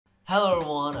Hello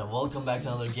everyone and welcome back to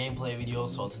another gameplay video.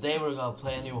 So today we're gonna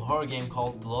play a new horror game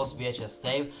called The Lost VHS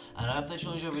Tape, and I hope that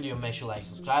you enjoy the video. Make sure you like and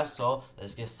subscribe. So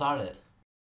let's get started.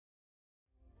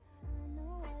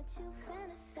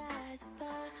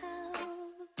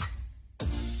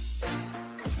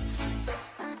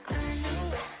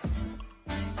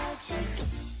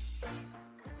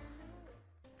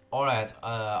 Alright,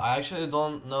 I actually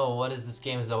don't know what this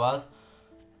game is about.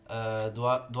 Do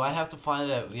I have to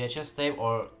find a VHS tape,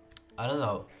 or I don't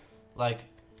know, like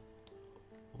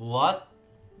what?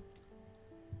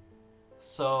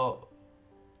 So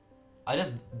I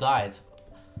just died.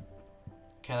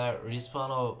 Can I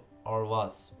respawn or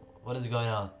what? What is going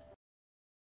on?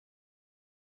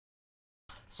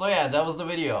 So yeah, that was the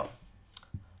video.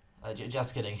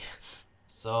 Just kidding.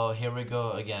 So here we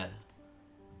go again.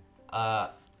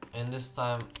 And this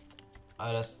time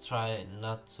I just try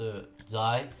not to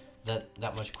die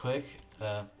that much quick.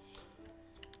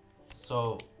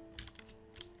 So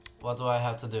what do I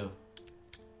have to do?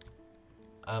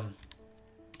 Can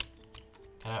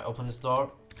I open this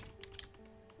door?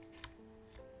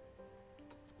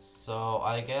 So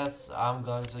I guess I'm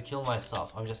going to kill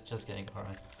myself. I'm just kidding.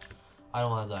 Alright, I don't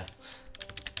want to die.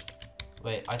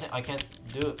 Wait, I think I can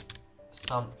do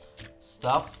some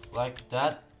stuff like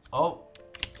that. Oh,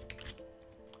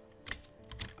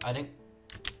 I think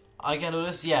I can do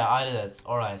this. Yeah, I did it.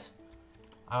 Alright,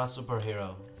 I'm a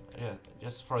superhero. Yeah,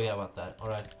 just forget about that.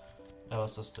 Alright, that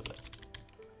was so stupid.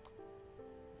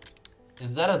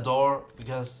 Is that a door?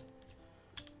 Because,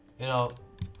 you know,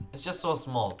 it's just so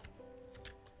small.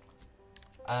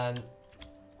 And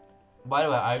by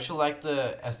the way, I actually like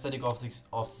the aesthetic of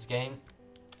this game.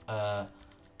 I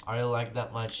really like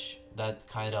that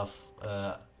kind of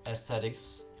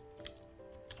aesthetics.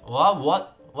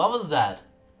 What was that?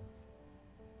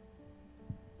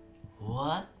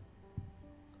 What?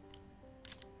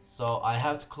 So I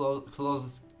have to close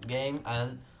this game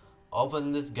and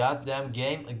open this goddamn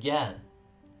game again.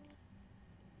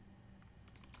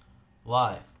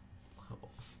 Why?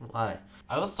 Why?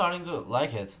 I was starting to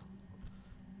like it.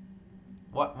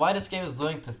 Why this game is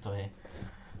doing this to me?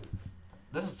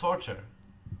 This is torture.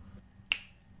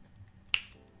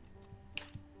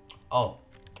 Oh,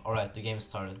 alright, the game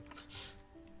started.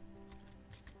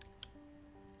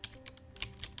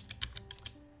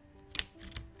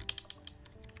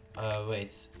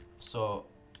 Wait, so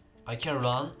I can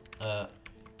run,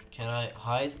 can I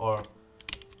hide, or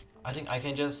I think I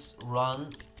can just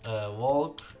run,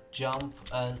 walk, jump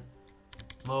and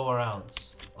move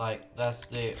around. Like, that's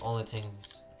the only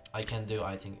things I can do,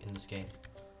 I think, in this game.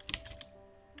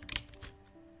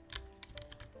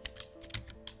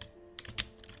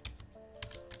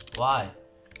 Why?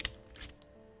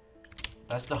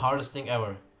 That's the hardest thing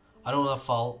ever. I don't wanna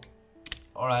fall.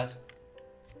 Alright,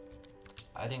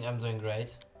 I think I'm doing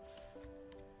great.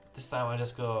 This time I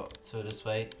just go to this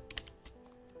way.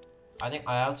 I think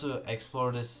I have to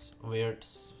explore this weird.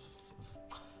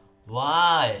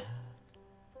 Why?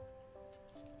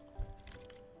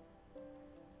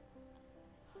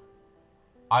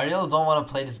 I really don't want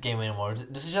to play this game anymore.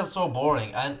 This is just so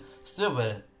boring and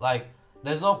stupid. Like,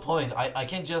 there's no point. I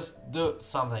can't just do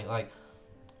something. Like,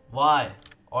 why?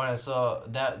 Alright, so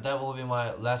that will be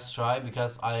my last try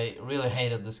because I really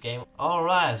hated this game.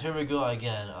 Alright, here we go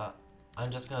again.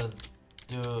 I'm just gonna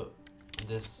do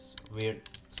this weird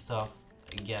stuff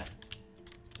again.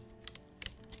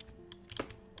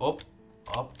 Up.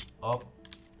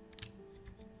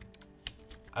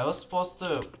 I was supposed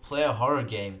to play a horror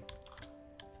game.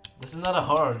 This is not a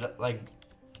horror, like,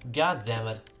 god damn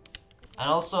it. And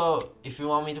also, if you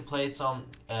want me to play some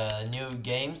new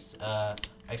games,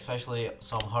 especially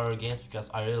some horror games, because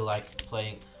I really like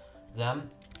playing them,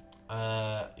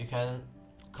 you can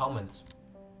comment.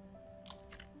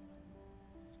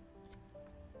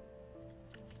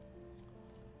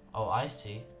 Oh, I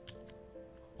see.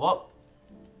 What?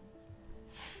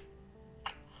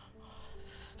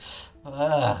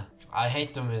 I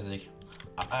hate the music.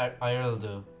 I really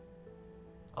do.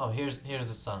 Oh, here's the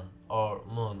sun or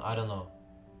moon. I don't know.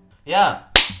 Yeah,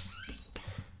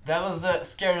 that was the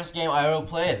scariest game I ever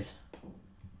played.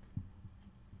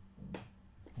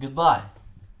 Goodbye.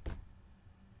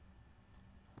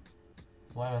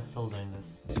 Why am I still doing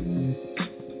this?